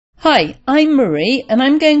Hi, I'm Marie and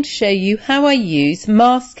I'm going to show you how I use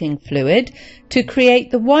masking fluid to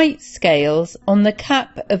create the white scales on the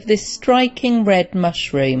cap of this striking red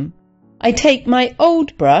mushroom. I take my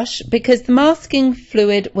old brush because the masking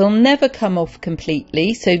fluid will never come off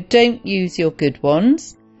completely, so don't use your good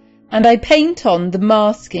ones. And I paint on the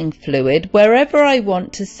masking fluid wherever I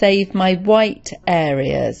want to save my white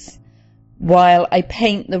areas, while I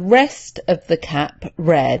paint the rest of the cap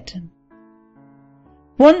red.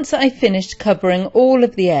 Once I've finished covering all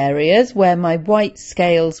of the areas where my white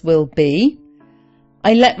scales will be,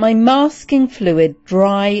 I let my masking fluid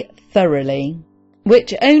dry thoroughly,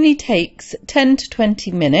 which only takes 10 to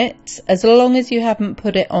 20 minutes as long as you haven't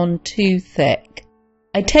put it on too thick.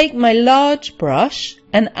 I take my large brush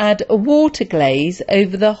and add a water glaze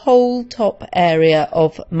over the whole top area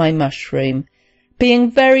of my mushroom,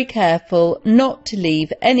 being very careful not to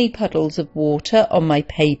leave any puddles of water on my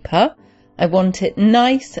paper. I want it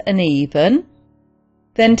nice and even.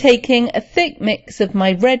 Then taking a thick mix of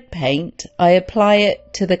my red paint, I apply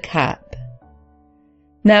it to the cap.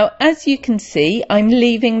 Now, as you can see, I'm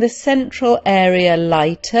leaving the central area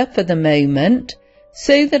lighter for the moment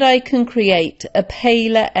so that I can create a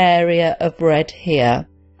paler area of red here.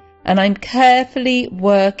 And I'm carefully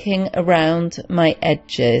working around my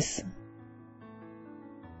edges.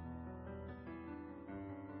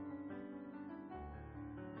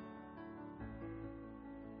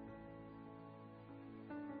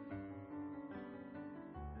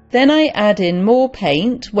 Then I add in more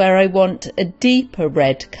paint where I want a deeper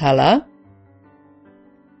red colour.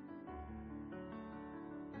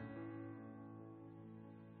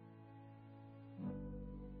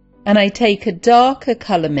 And I take a darker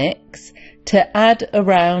colour mix to add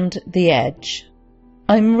around the edge.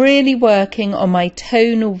 I'm really working on my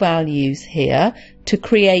tonal values here to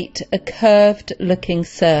create a curved looking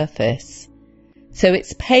surface. So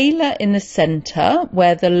it's paler in the centre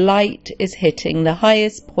where the light is hitting the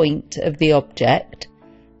highest point of the object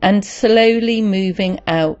and slowly moving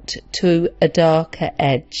out to a darker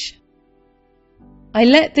edge. I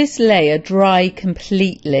let this layer dry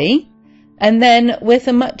completely and then with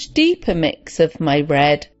a much deeper mix of my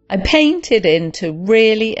red, I paint it in to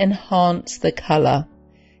really enhance the colour,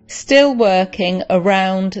 still working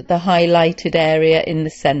around the highlighted area in the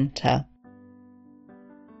centre.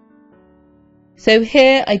 So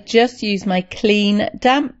here I just use my clean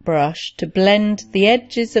damp brush to blend the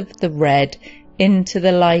edges of the red into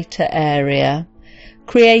the lighter area,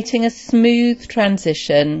 creating a smooth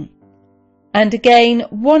transition. And again,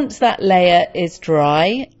 once that layer is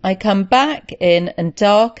dry, I come back in and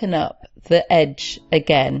darken up the edge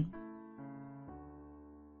again.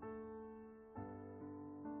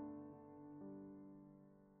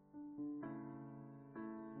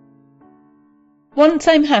 Once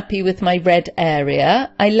I'm happy with my red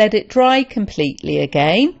area, I let it dry completely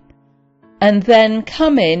again and then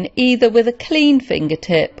come in either with a clean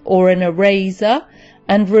fingertip or an eraser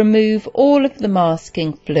and remove all of the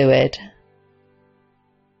masking fluid.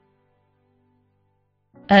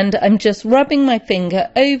 And I'm just rubbing my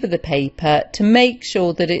finger over the paper to make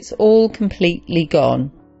sure that it's all completely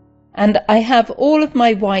gone. And I have all of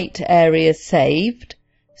my white areas saved.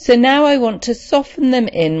 So now I want to soften them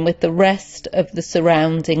in with the rest of the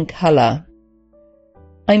surrounding colour.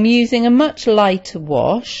 I'm using a much lighter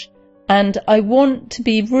wash and I want to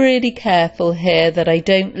be really careful here that I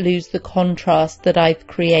don't lose the contrast that I've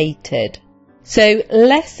created. So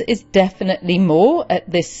less is definitely more at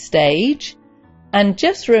this stage, and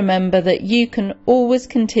just remember that you can always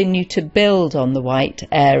continue to build on the white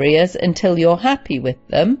areas until you're happy with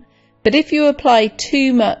them. But if you apply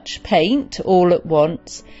too much paint all at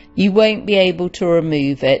once, you won't be able to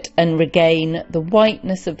remove it and regain the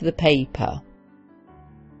whiteness of the paper.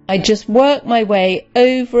 I just work my way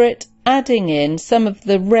over it, adding in some of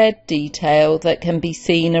the red detail that can be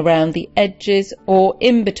seen around the edges or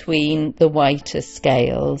in between the whiter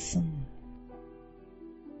scales.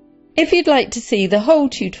 If you'd like to see the whole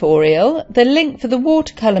tutorial, the link for the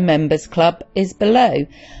Watercolour Members Club is below.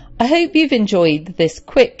 I hope you've enjoyed this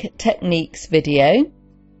quick techniques video.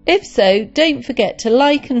 If so, don't forget to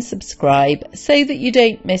like and subscribe so that you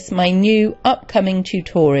don't miss my new upcoming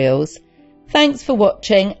tutorials. Thanks for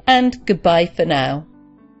watching and goodbye for now.